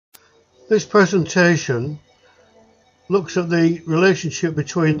This presentation looks at the relationship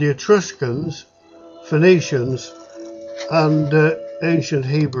between the Etruscans, Phoenicians and ancient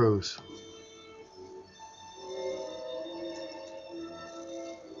Hebrews.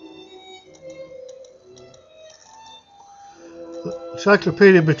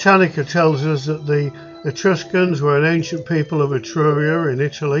 Encyclopedia Britannica tells us that the Etruscans were an ancient people of Etruria in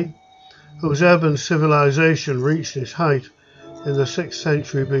Italy, whose urban civilization reached its height in the 6th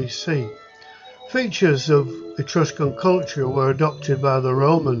century BC. Features of Etruscan culture were adopted by the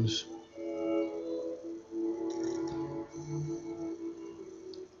Romans.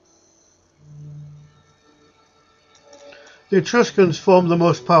 The Etruscans formed the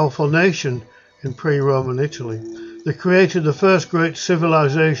most powerful nation in pre-Roman Italy. They created the first great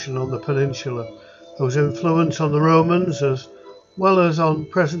civilization on the peninsula, whose influence on the Romans as well as on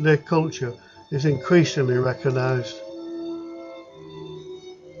present-day culture is increasingly recognized.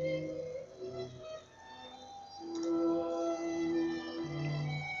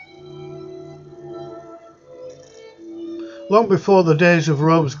 Long before the days of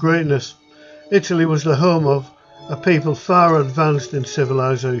Rome's greatness, Italy was the home of a people far advanced in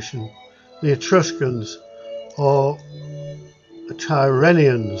civilization, the Etruscans, or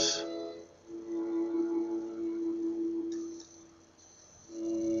Tyrrhenians.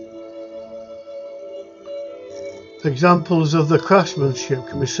 Examples of the craftsmanship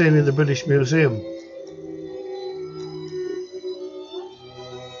can be seen in the British Museum.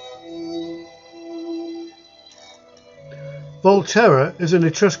 Volterra is an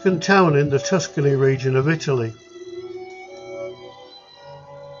Etruscan town in the Tuscany region of Italy.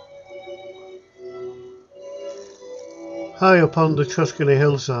 High up on the Tuscany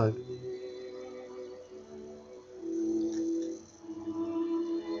hillside.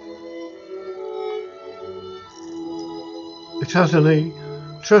 It has an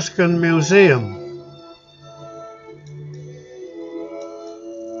Etruscan museum.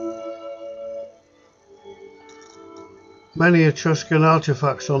 Many Etruscan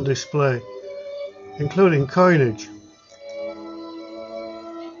artifacts on display, including coinage.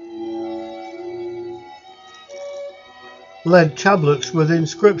 Lead tablets with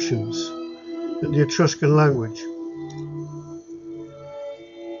inscriptions in the Etruscan language.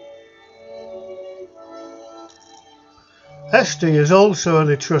 Este is also an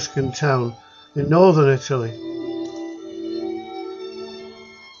Etruscan town in northern Italy.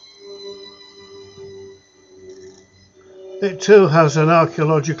 It too has an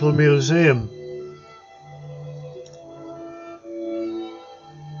archaeological museum.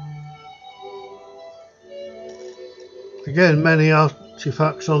 Again, many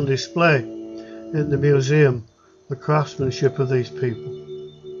artifacts on display in the museum, the craftsmanship of these people.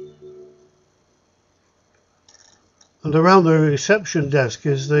 And around the reception desk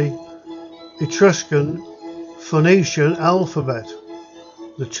is the Etruscan Phoenician alphabet,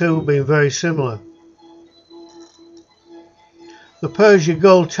 the two being very similar. The Persia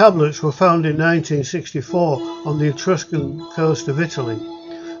gold tablets were found in 1964 on the Etruscan coast of Italy.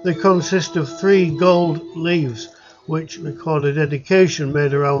 They consist of 3 gold leaves which record a dedication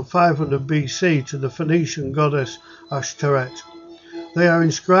made around 500 BC to the Phoenician goddess Ashtoreth. They are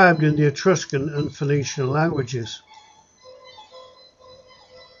inscribed in the Etruscan and Phoenician languages.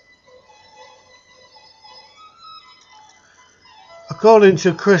 According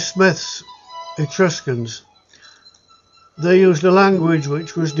to Chris Smith's Etruscans, they used a language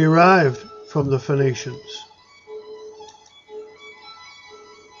which was derived from the Phoenicians.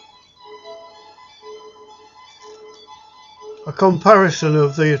 A comparison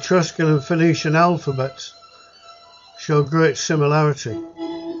of the Etruscan and Phoenician alphabets showed great similarity.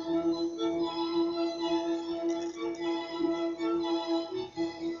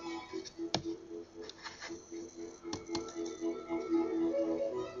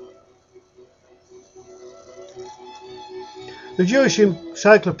 The Jewish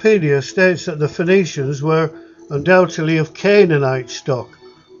Encyclopedia states that the Phoenicians were undoubtedly of Canaanite stock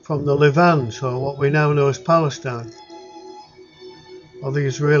from the Levant, or what we now know as Palestine, or the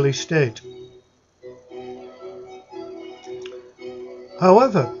Israeli state.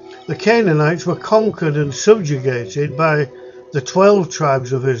 However, the Canaanites were conquered and subjugated by the 12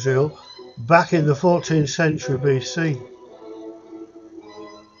 tribes of Israel back in the 14th century BC.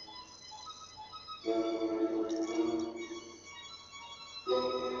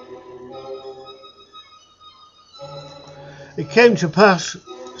 It came to pass,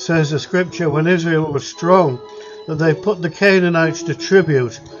 says the scripture, when Israel was strong, that they put the Canaanites to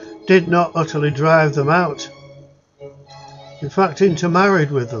tribute, did not utterly drive them out. In fact,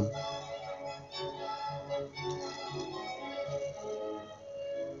 intermarried with them.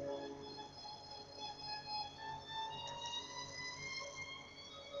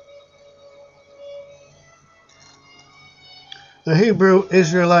 The Hebrew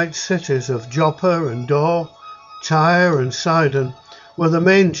Israelite cities of Joppa and Dor, Tyre and Sidon were the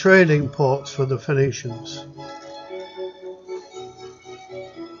main trading ports for the Phoenicians.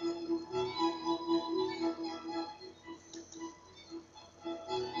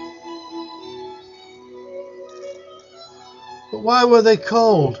 But why were they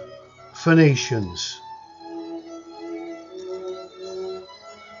called Phoenicians?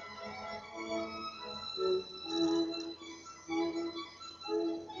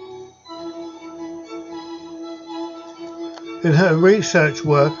 In her research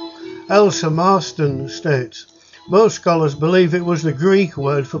work, Elsa Marston states, most scholars believe it was the Greek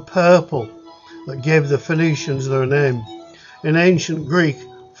word for purple that gave the Phoenicians their name. In ancient Greek,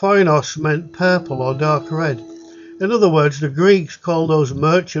 phoinos meant purple or dark red. In other words, the Greeks called those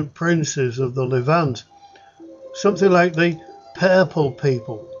merchant princes of the Levant something like the purple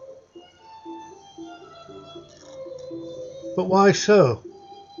people. But why so?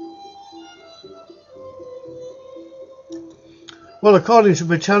 Well, according to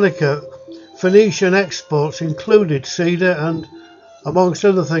Britannica, Phoenician exports included cedar and, amongst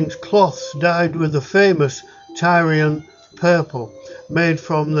other things, cloths dyed with the famous Tyrian purple made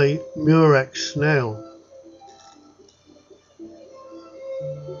from the murex snail.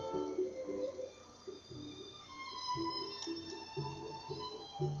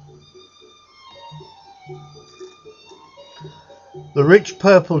 The rich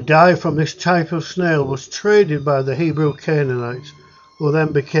purple dye from this type of snail was traded by the Hebrew Canaanites, who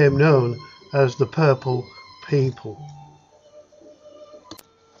then became known as the Purple People.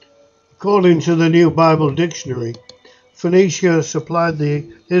 According to the New Bible Dictionary, Phoenicia supplied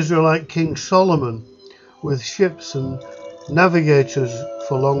the Israelite King Solomon with ships and navigators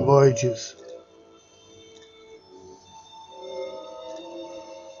for long voyages.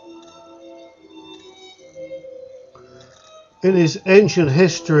 In his Ancient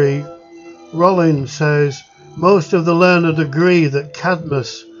History, Rollins says, most of the learned agree that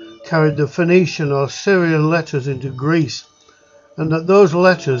Cadmus carried the Phoenician or Syrian letters into Greece, and that those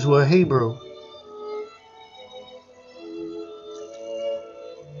letters were Hebrew.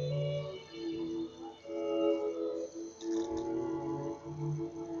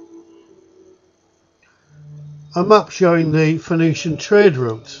 A map showing the Phoenician trade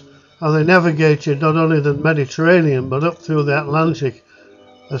routes, how they navigated not only the Mediterranean but up through the Atlantic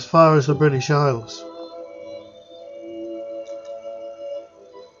as far as the British Isles.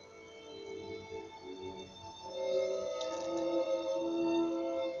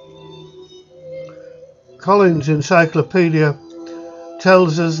 Collins' Encyclopedia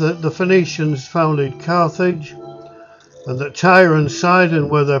tells us that the Phoenicians founded Carthage and that Tyre and Sidon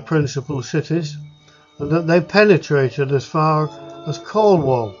were their principal cities, and that they penetrated as far as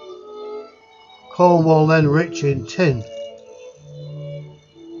Cornwall. Cornwall then rich in tin.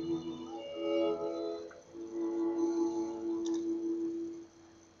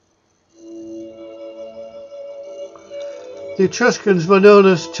 The Etruscans were known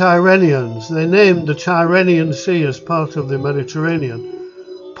as Tyrrhenians. They named the Tyrrhenian Sea as part of the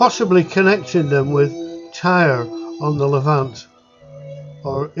Mediterranean, possibly connecting them with Tyre on the Levant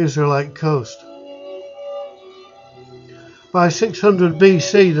or Israelite coast. By 600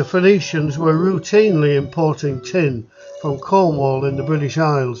 BC, the Phoenicians were routinely importing tin from Cornwall in the British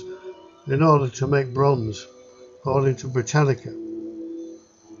Isles in order to make bronze, according to Britannica.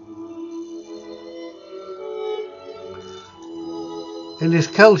 In his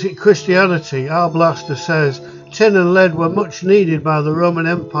Celtic Christianity, Arblaster says, tin and lead were much needed by the Roman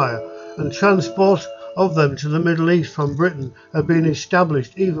Empire, and transport of them to the Middle East from Britain had been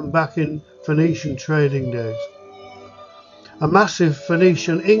established even back in Phoenician trading days. A massive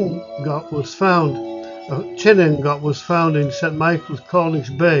Phoenician ingot was found, a tin ingot was found in St. Michael's Cornish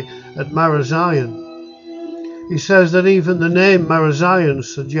Bay at Marazion. He says that even the name Marazion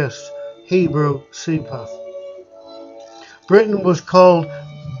suggests Hebrew sea path. Britain was called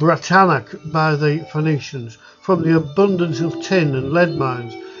Bratanak by the Phoenicians from the abundance of tin and lead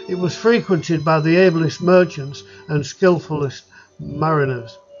mines. It was frequented by the ablest merchants and skillfulest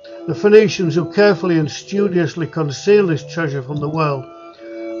mariners. The Phoenicians who carefully and studiously concealed this treasure from the world.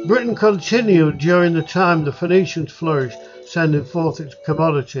 Britain continued during the time the Phoenicians flourished, sending forth its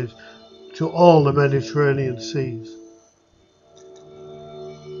commodities to all the Mediterranean seas.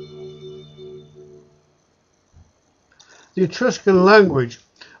 The Etruscan language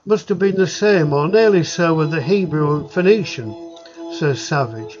must have been the same or nearly so with the Hebrew and Phoenician, says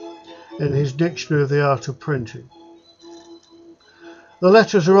Savage in his Dictionary of the Art of Printing. The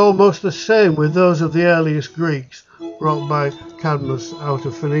letters are almost the same with those of the earliest Greeks brought by Cadmus out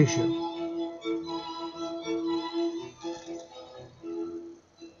of Phoenicia.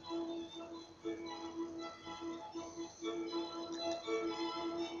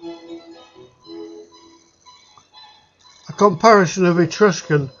 comparison of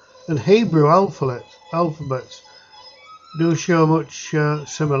Etruscan and Hebrew alphabets do show much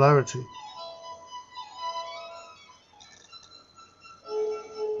similarity.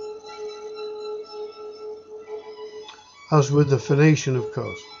 As with the Phoenician, of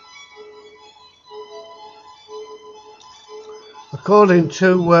course. According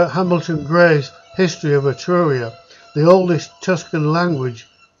to Hamilton Gray's History of Etruria, the oldest Tuscan language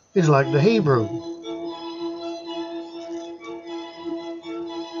is like the Hebrew.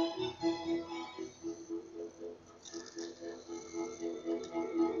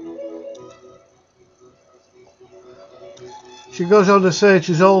 She goes on to say it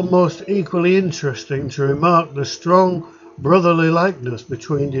is almost equally interesting to remark the strong brotherly likeness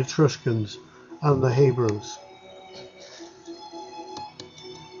between the Etruscans and the Hebrews.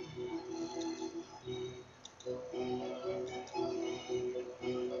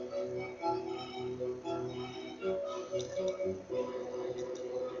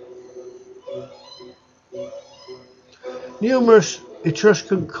 Numerous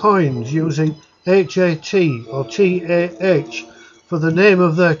Etruscan coins using HAT or TAH for the name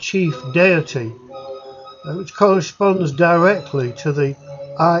of their chief deity, which corresponds directly to the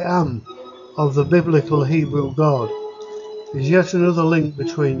I am of the biblical Hebrew God, is yet another link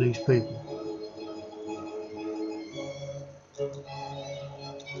between these people.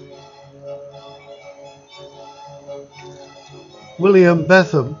 William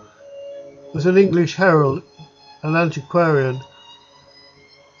Betham was an English herald, an antiquarian,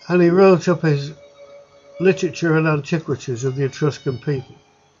 and he wrote up his literature and antiquities of the Etruscan people.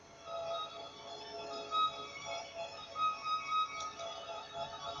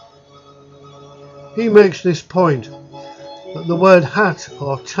 He makes this point that the word hat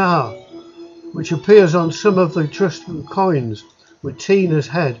or tar, which appears on some of the Etruscan coins with Tina's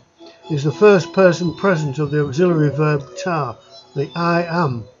head, is the first person present of the auxiliary verb tar, the I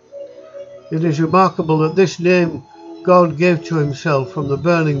am. It is remarkable that this name God gave to himself from the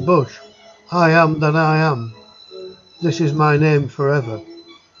burning bush, I am that I am. This is my name forever.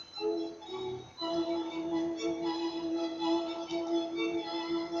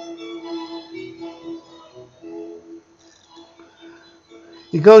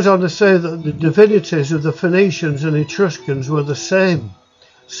 He goes on to say that the divinities of the Phoenicians and Etruscans were the same.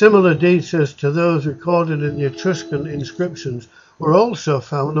 Similar details to those recorded in the Etruscan inscriptions were also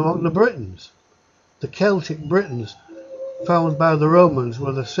found among the Britons. The Celtic Britons found by the Romans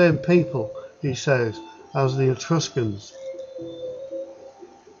were the same people, he says, as the Etruscans.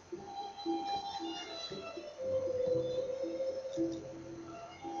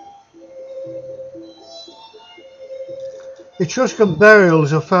 Etruscan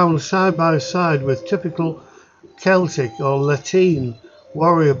burials are found side by side with typical Celtic or Latin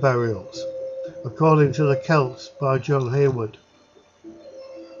warrior burials, according to the Celts by John Hayward.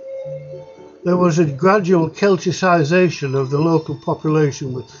 There was a gradual Celticization of the local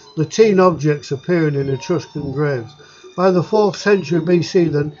population, with Latin objects appearing in Etruscan graves. By the 4th century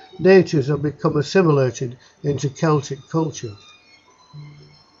BC, the natives had become assimilated into Celtic culture.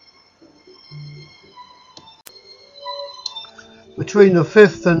 Between the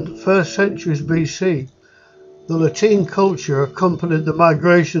 5th and 1st centuries BC, the Latin culture accompanied the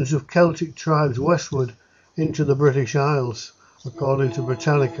migrations of Celtic tribes westward into the British Isles, according to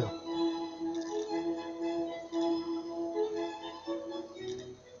Britannica.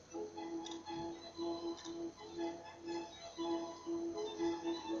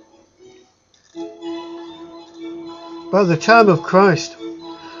 By the time of Christ,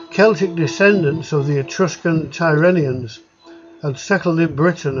 Celtic descendants of the Etruscan Tyrrhenians had settled in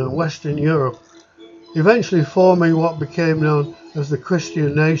Britain and Western Europe, eventually forming what became known as the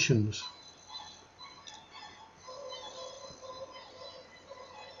Christian nations.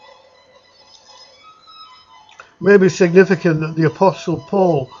 It may be significant that the Apostle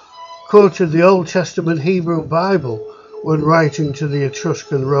Paul quoted the Old Testament Hebrew Bible when writing to the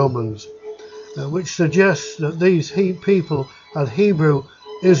Etruscan Romans, which suggests that these people had Hebrew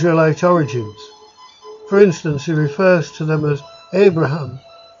Israelite origins. For instance, he refers to them as Abraham,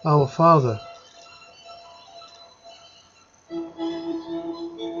 our father.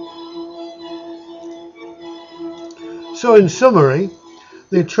 So in summary,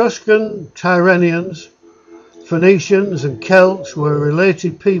 the Etruscan, Tyrrhenians, Phoenicians and Celts were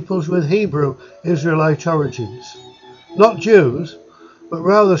related peoples with Hebrew Israelite origins. Not Jews, but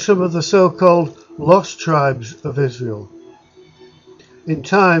rather some of the so-called lost tribes of Israel. In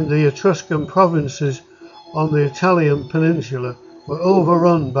time, the Etruscan provinces on the Italian peninsula were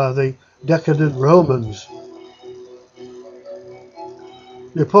overrun by the decadent Romans.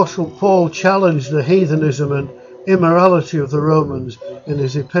 The Apostle Paul challenged the heathenism and immorality of the Romans in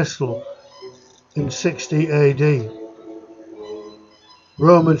his epistle in 60 AD.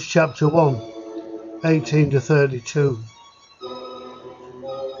 Romans chapter 1, 18 to 32.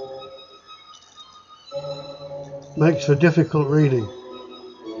 Makes for difficult reading.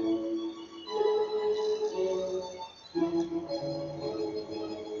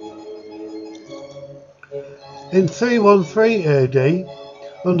 In 313 AD,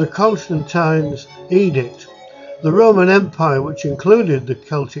 under Constantine's edict, the Roman Empire, which included the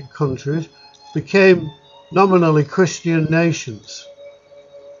Celtic countries, became nominally Christian nations.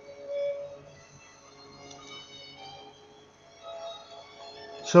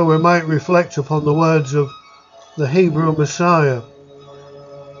 So we might reflect upon the words of the Hebrew Messiah,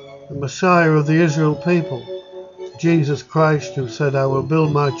 the Messiah of the Israel people, Jesus Christ, who said, "I will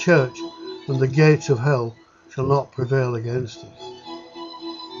build my church, and the gates of hell shall not prevail against it."